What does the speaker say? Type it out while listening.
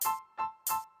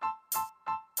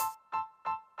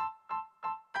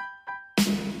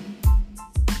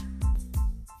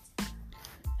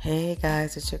Hey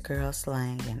guys, it's your girl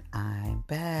Slang, and I'm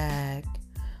back.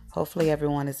 Hopefully,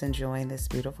 everyone is enjoying this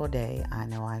beautiful day. I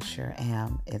know I sure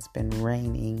am. It's been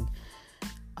raining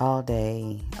all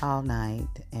day, all night,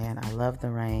 and I love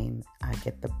the rain. I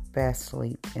get the best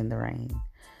sleep in the rain.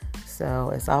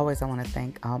 So, as always, I want to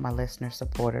thank all my listeners,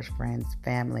 supporters, friends,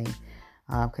 family.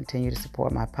 Continue to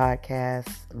support my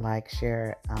podcast, like,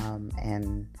 share,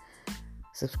 and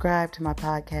subscribe to my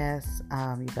podcast.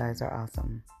 You guys are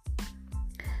awesome.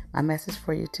 My message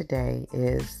for you today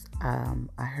is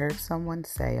I heard someone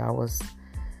say, I was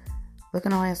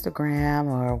looking on Instagram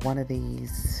or one of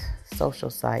these social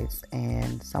sites,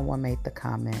 and someone made the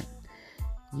comment,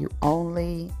 you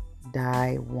only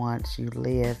die once, you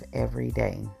live every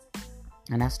day.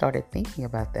 And I started thinking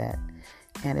about that,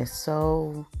 and it's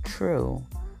so true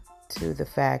to the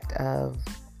fact of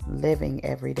living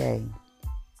every day.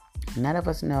 None of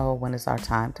us know when it's our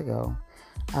time to go.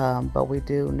 But we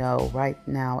do know right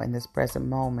now in this present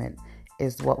moment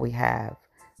is what we have.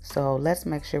 So let's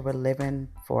make sure we're living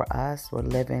for us. We're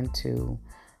living to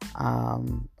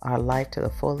our life to the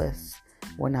fullest.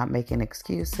 We're not making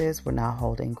excuses. We're not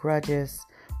holding grudges.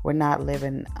 We're not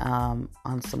living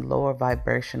on some lower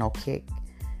vibrational kick.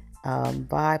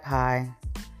 Vibe high.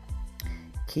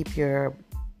 Keep your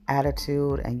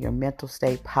attitude and your mental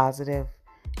state positive.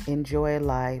 Enjoy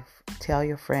life. Tell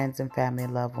your friends and family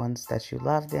and loved ones that you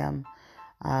love them.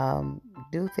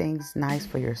 Do things nice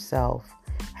for yourself.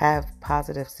 Have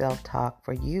positive self-talk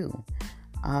for you.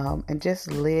 And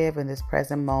just live in this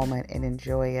present moment and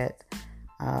enjoy it.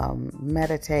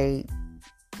 Meditate,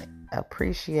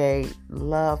 appreciate,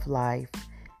 love life,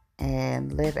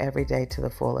 and live every day to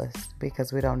the fullest,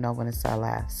 because we don't know when it's our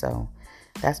last. So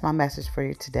that's my message for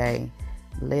you today.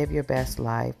 Live your best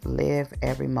life. Live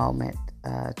every moment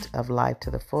of life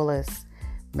to the fullest.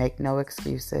 Make no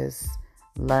excuses.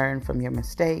 Learn from your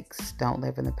mistakes. Don't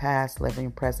live in the past. Live in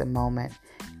your present moment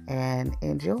and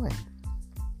enjoy.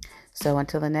 So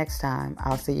until the next time,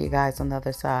 I'll see you guys on the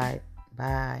other side.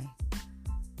 Bye.